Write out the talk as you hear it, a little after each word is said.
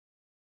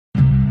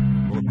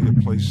be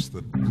a place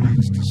that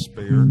breeds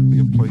despair, be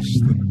a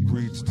place that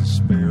breeds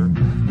despair,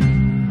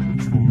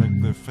 which will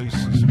make their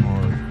faces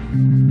hard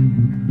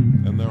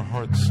and their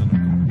hearts cynical.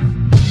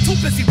 Too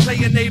busy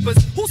playing neighbors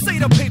who say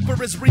the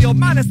paper is real.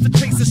 Minus the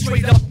traces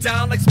straight up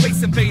down like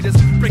space invaders.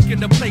 Breaking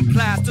the plate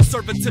glass to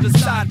serve it to the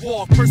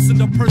sidewalk. Person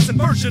to person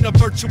version of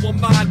virtual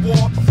mind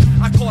war.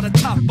 I caught a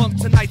top bump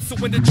tonight, so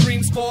when the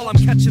dreams fall, I'm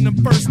catching them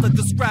first. Let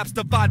the scraps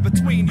divide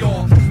between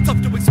y'all.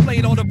 Tough to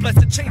explain all the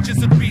blessed changes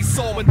that we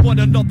saw in one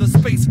another.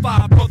 Space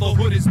 5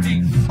 brotherhood is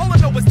deep. All I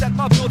know is that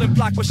my building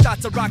block was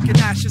shot to rock and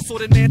ashes, so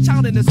the man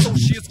child and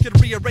associates could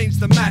rearrange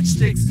the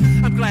matchsticks.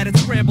 I'm glad it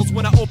scrambles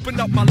when I open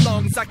up my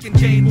lungs. I can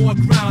gain more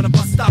ground if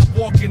I stop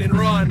walking and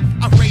run.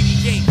 I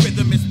radiate,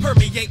 rhythm is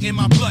permeating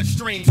my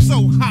bloodstream.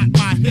 So hot,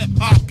 my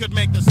hip-hop could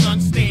make the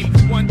sun steam.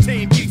 One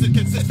team keeps it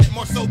consistent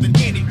more so than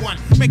anyone.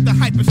 Make the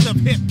hypest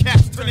of hip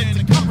cats turn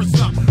into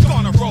cumbersome.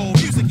 Gonna roll,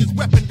 music is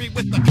weaponry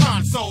with the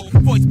console.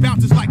 Voice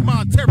bounces like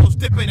Montero's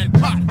dipping in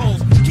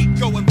potholes. Keep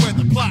going where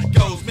the plot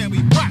goes, man, we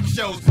rock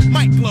shows.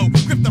 Mic glow,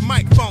 grip the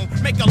microphone,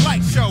 make a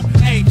light show.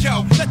 Hey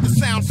yo, let the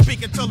sound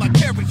speak until I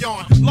carry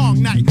on.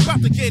 Long night,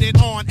 about to get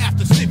it on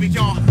after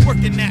Sivion.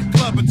 Working that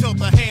club until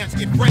the hands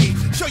get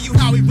raised. Show you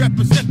how we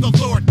represent the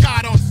Lord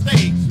God on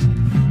stage.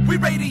 We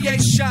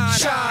radiate shine,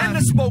 and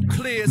the smoke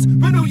clears.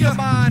 Renew your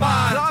mind.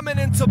 Climbing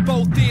into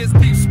both ears,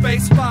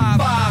 Deepspace5.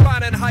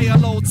 Finding higher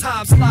low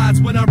time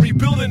slides when I'm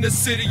rebuilding the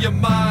city of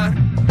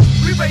mine.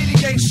 We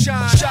radiate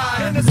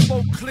shine, and the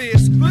smoke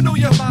clears. Renew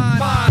your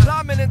mind.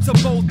 Climbing into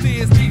both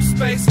ears,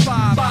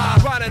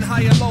 Deepspace5. Riding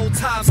higher low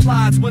time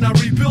slides when I'm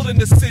rebuilding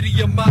the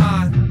city of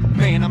mine.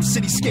 Man, I'm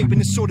cityscaping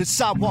the sordid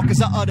sidewalk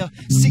as I utter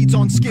seeds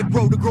on skid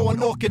row to grow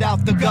an orchid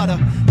out the gutter.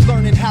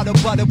 Learning how to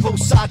butter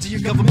both sides of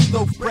your government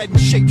loaf bread and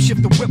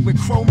shapeshift the whip with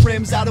chrome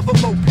rims out of a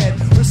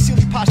moped. Or a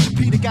silly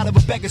posturepedic out of a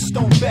beggar's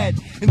stone bed.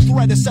 And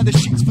thread a set of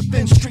sheets for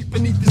thin street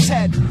beneath his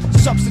head.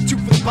 Substitute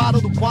for the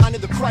bottle, the wine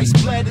of the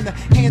Christ bled in the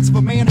hands of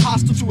a man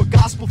hostile to a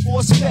gospel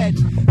force fed.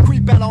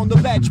 Creep out on the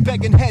ledge,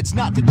 begging heads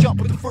not to jump.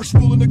 But the first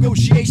rule of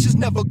negotiations,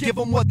 never give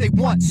them what they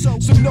want. So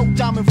no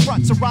diamond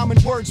fronts or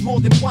rhyming words more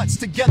than once.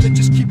 Together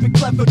just keep it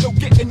clever, don't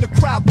get in the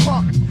crowd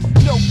pumped.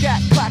 No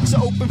gat clacks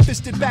or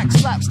open-fisted back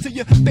slaps to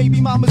your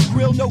baby mama's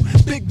grill. No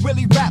big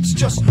willy raps,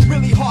 just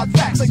really hard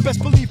facts like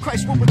best believe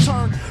Christ will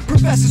return.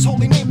 Profess his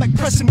holy name like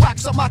pressing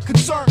wax on my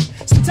concern.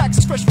 Syntax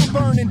is fresh from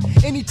burning.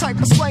 Any type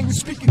of slang to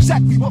speak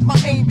exactly what my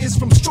aim is.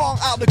 From Strong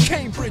out to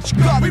Cambridge.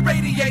 We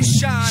radiate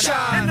shine,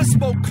 and the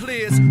smoke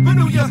clears.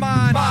 Renew your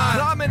mind.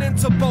 Climbing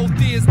into both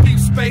ears,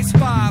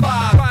 Deepspace5.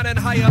 Finding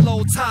higher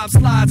low time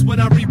slides when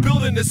I'm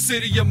rebuilding the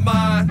city of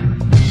mine.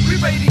 We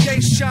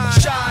radiate shine,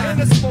 and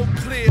the smoke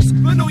clears.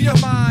 Renew your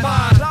mind.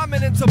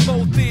 Climbing into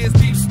both ears,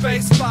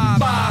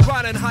 Deepspace5.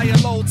 Riding higher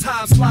low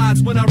time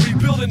slides when I'm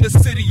rebuilding the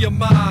city of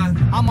mine.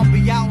 I'ma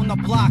be out on the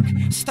block,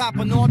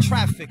 stopping all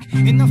traffic.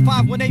 In the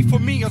 518 for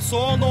me, it's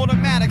all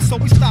automatic. So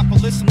we stop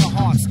and listen to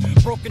hearts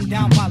broken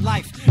down by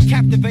life.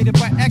 Captivated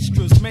by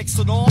extras, makes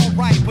it all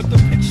right. But the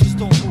pictures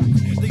don't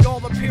move, they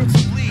all appear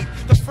to bleed.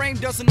 The frame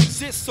doesn't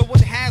exist, so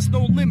it has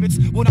no limits.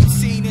 What I'm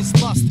seeing is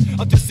lust,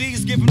 a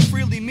disease given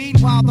freely.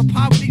 Meanwhile, the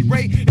poverty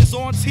rate is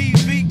on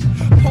TV.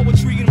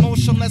 Poetry and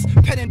motionless,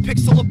 pen and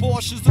pixel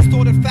abortions.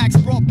 Distorted facts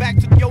brought back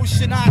to the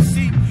ocean. I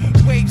see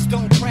waves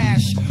don't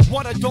crash,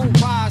 water don't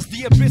rise.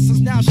 The abyss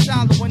is now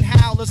shallow and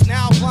howl is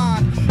now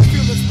blind.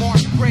 Fearless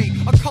mark gray,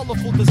 a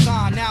colorful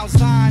design. Now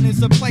Zion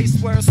is a place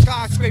where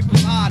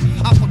skyscrapers hide.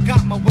 I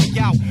forgot my way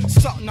out,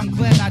 something I'm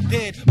glad I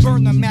did.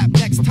 Burn the map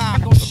next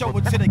time, don't show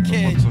it to the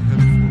kid.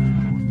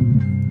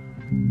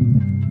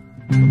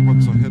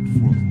 What's ahead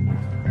for them, Lord?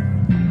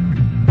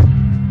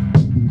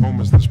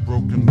 Home is this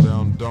broken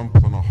down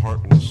dump on a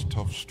heartless,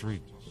 tough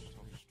street.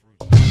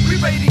 We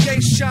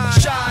radiate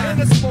shine,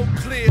 and the smoke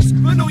clears.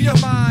 Renew your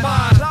mind.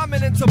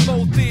 Climbing into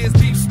both ears,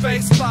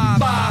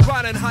 Deepspace5.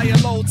 Riding higher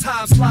low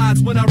time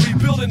slides when I'm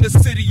rebuilding the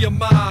city of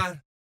mine.